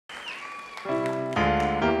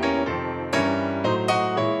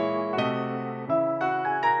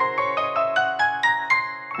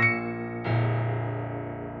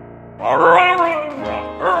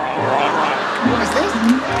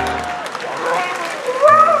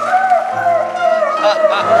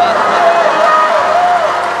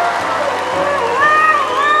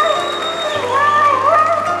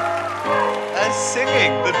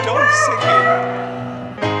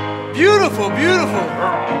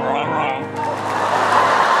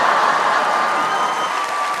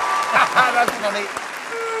funny.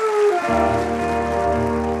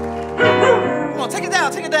 Come on, take it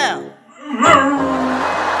down, take it down.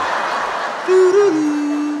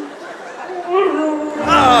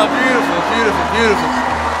 Oh, beautiful, beautiful, beautiful.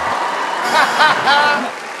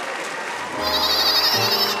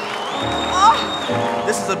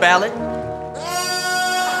 This is a ballad.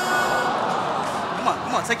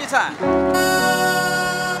 Come on, take your time.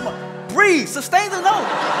 Come on. Breathe, sustain the note.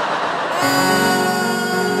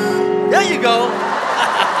 There you go.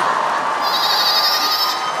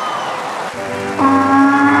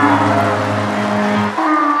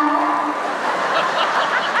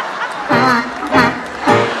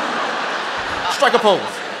 Strike a pose.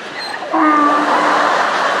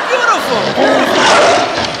 Beautiful, beautiful.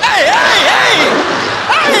 Hey, hey, hey!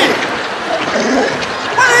 Hey!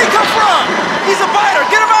 Where did he come from? He's a biter.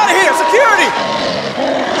 Get him out of here. Security.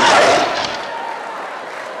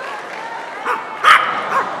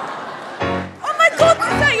 Oh my God,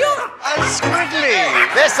 is that you? Squiggly.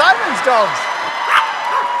 They're Simon's dogs.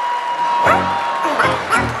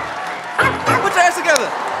 Put your hands together.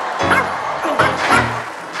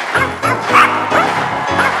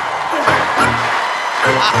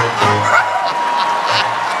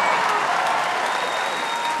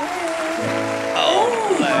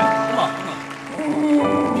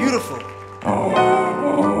 Beautiful.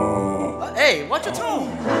 Hey, watch your tone.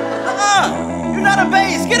 You're not a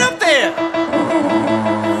bass. Get up there.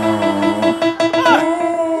 Come on.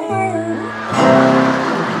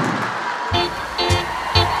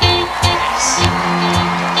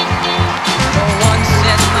 For once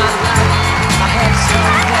in my life, I had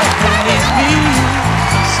someone who needs me.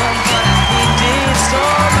 Someone who did so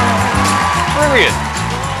long. Brilliant.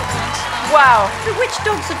 Wow. So which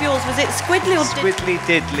dogs of yours was it? Squiddly or Squiddly,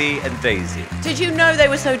 Diddly, and Daisy. Did you know they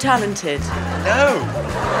were so talented? No.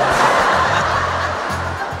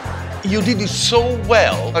 You did it so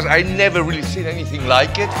well, because I never really seen anything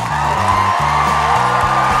like it.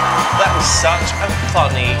 That was such a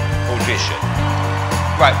funny audition.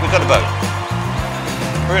 Right, we've got a vote.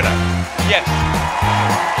 Bruno. Yes.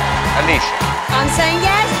 Alicia. I'm saying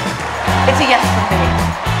yes. It's a yes from me.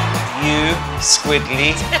 You,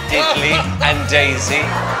 Squiddly, Diddly, and Daisy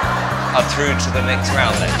are through to the next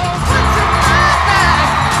round then.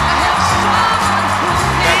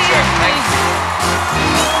 That's it, thank you.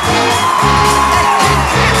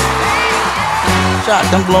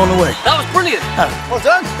 Shocked, I'm blown away. That was brilliant. Well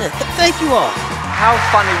done. Thank you all. How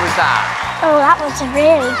funny was that? Oh, that was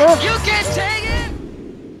really good. You can take